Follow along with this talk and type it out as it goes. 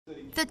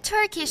The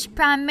Turkish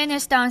Prime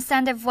Minister on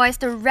Sunday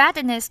voiced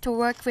readiness to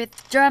work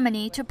with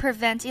Germany to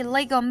prevent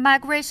illegal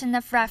migration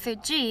of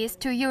refugees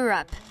to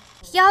Europe.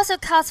 He also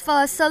calls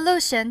for a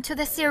solution to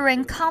the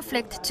Syrian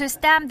conflict to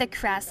stem the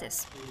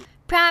crisis.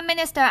 Prime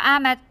Minister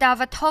Ahmet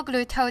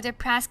Davutoglu told a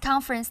press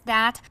conference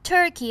that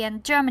Turkey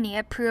and Germany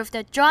approved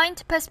a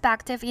joint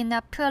perspective in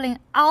appealing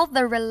all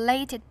the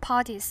related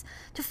parties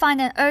to find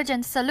an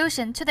urgent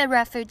solution to the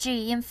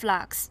refugee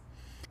influx.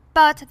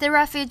 But the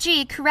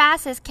refugee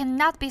crisis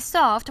cannot be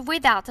solved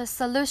without a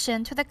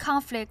solution to the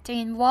conflict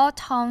in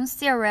war-torn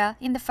Syria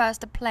in the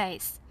first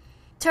place.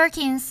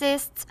 Turkey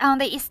insists on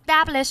the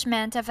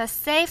establishment of a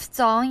safe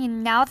zone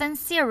in northern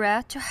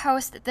Syria to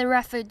host the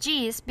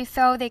refugees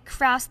before they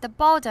cross the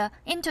border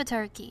into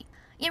Turkey.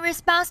 In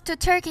response to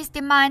Turkey's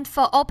demand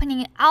for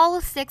opening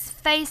all 6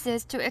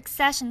 phases to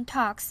accession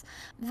talks,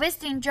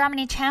 visiting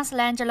Germany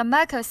Chancellor Angela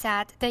Merkel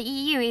said the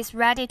EU is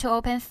ready to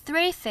open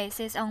 3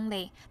 phases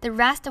only. The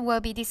rest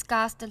will be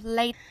discussed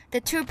later. The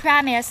 2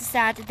 premiers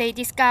said they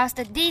discussed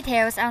the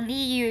details on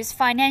EU's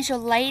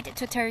financial aid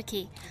to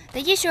Turkey, the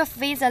issue of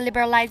visa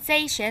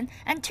liberalization,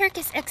 and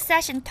Turkey's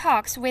accession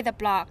talks with the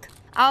bloc.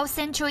 All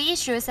central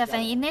issues of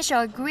an initial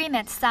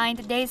agreement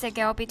signed days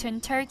ago between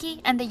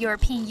Turkey and the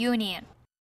European Union.